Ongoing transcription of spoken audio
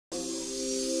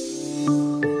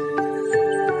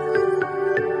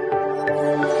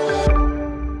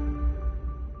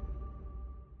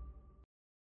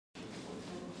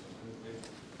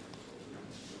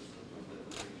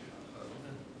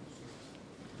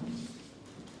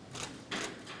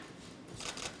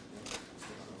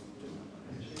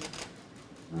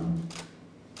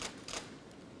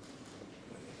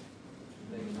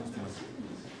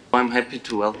I'm happy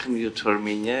to welcome you to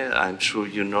Armenia. I'm sure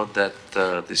you know that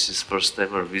this is first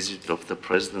ever visit of the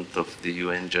President of the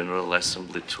UN General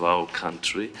Assembly to our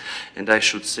country. And I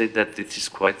should say that it is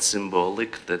quite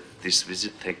symbolic that this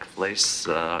visit takes place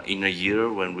in a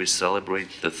year when we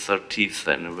celebrate the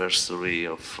 30th anniversary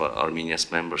of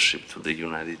Armenia's membership to the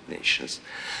United Nations.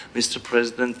 Mr.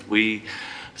 President, we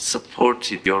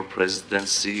supported your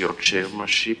presidency, your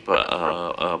chairmanship.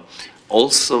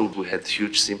 Also, we had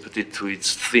huge sympathy to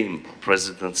its theme,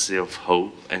 Presidency of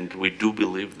Hope, and we do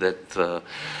believe that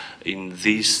in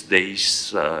these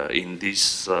days, in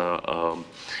these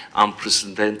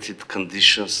unprecedented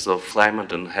conditions of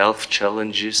climate and health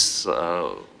challenges,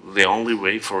 the only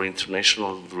way for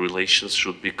international relations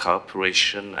should be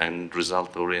cooperation and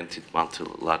result-oriented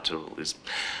multilateralism.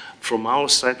 From our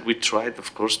side, we tried,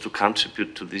 of course, to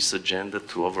contribute to this agenda,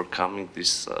 to overcoming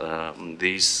these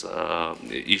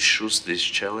issues, these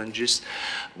challenges.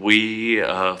 We,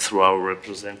 through our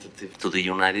representative to the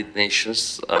United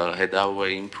Nations, had our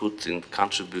input and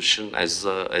contribution as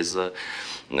our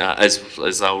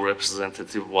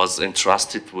representative was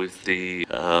entrusted with the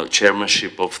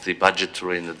chairmanship of the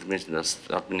Budgetary and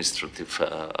Administrative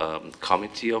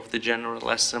Committee of the General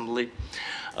Assembly.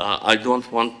 I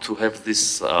don't want to have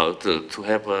this to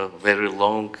have a very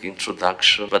long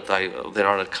introduction, but there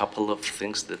are a couple of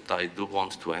things that I do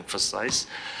want to emphasize.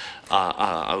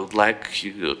 I would like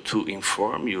to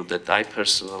inform you that I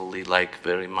personally like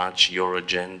very much your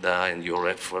agenda and your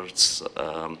efforts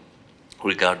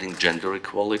regarding gender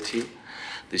equality.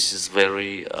 This is a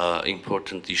very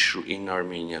important issue in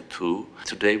Armenia too.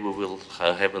 Today we will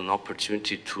have an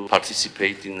opportunity to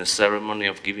participate in the ceremony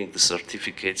of giving the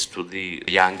certificates to the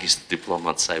youngest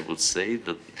diplomats, I would say,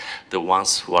 the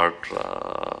ones who are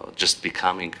just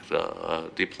becoming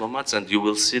diplomats. And you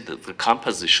will see that the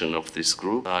composition of this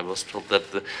group. I was told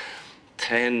that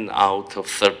 10 out of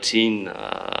 13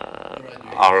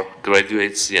 are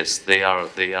graduates. Yes, they are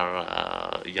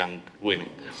young women.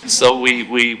 So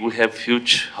we have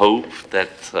huge hope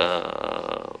that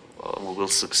we will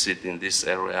succeed in this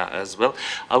area as well.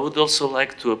 I would also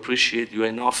like to appreciate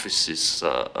UN Office's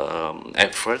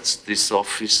efforts. This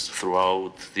office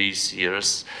throughout these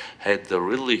years had a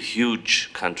really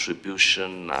huge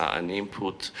contribution and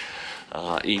input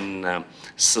in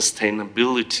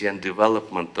sustainability and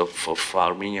development of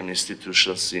Armenian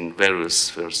institutions in various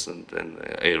spheres and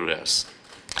areas.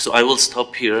 So I will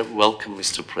stop here. Welcome,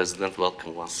 Mr. President.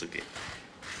 Welcome once again.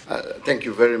 Thank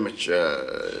you very much,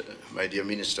 my dear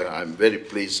Minister. I'm very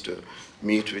pleased to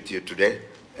meet with you today,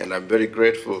 and I'm very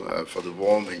grateful for the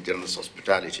warm and generous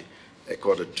hospitality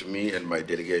accorded to me and my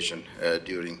delegation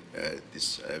during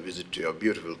this visit to your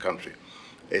beautiful country.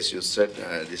 As you said,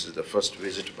 this is the first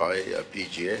visit by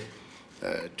PGA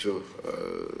to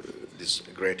this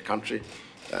great country.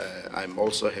 I'm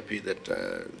also happy that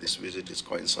this visit is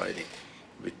coinciding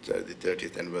with the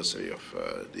 30th anniversary of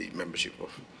the membership of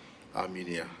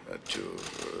Armenia to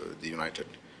the United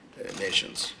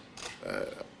Nations.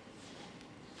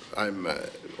 I'm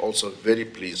also very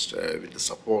pleased with the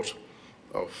support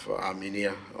of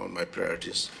Armenia on my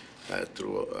priorities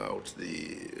throughout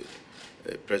the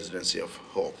Presidency of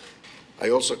Hope. I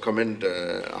also commend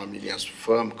Armenia's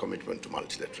firm commitment to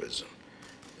multilateralism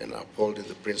and upholding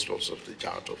the principles of the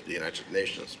Charter of the United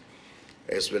Nations,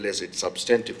 as well as its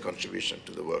substantive contribution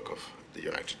to the work of the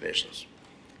United Nations.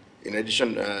 In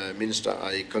addition, Minister,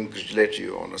 I congratulate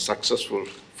you on a successful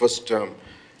first term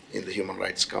in the Human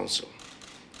Rights Council.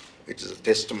 It is a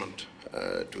testament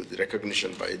to the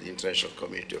recognition by the international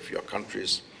community of your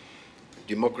country's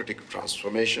democratic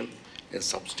transformation and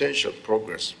substantial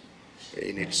progress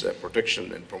in its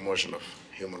protection and promotion of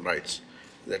human rights,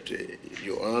 that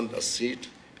you earned a seat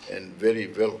and very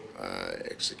well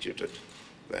executed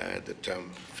the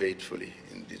term faithfully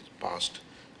in the past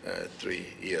 3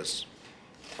 years.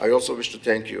 I also wish to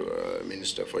thank you,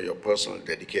 Minister, for your personal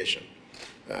dedication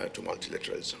to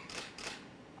multilateralism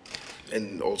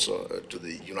and also to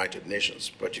the United Nations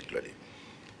particularly.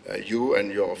 You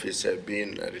and your office have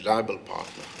been a reliable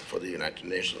partner for the United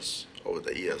Nations over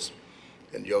the years,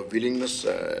 and your willingness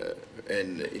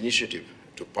and initiative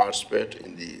to participate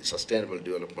in the Sustainable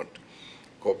Development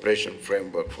Cooperation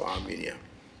Framework for Armenia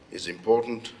is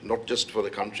important, not just for the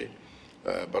country,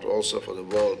 but also for the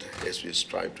world as we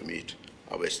strive to meet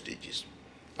our SDGs.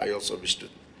 I also wish to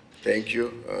thank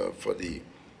you for the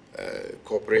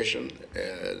cooperation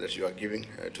that you are giving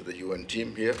to the UN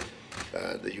team here.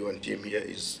 The UN team here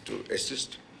is to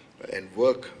assist and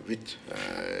work with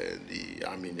the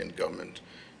Armenian government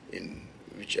in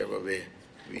whichever way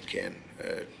we can.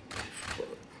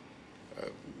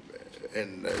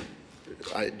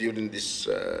 During this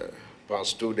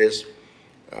past 2 days,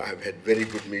 I have had very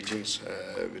good meetings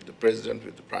with the President,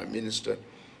 with the Prime Minister,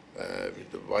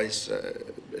 with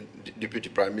the Deputy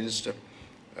Prime Minister,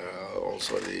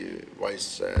 also the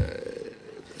Vice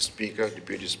Speaker,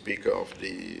 Deputy Speaker of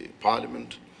the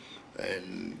Parliament,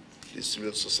 and the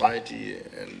civil society,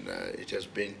 and it has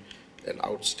been an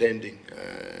outstanding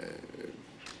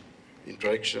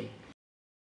interaction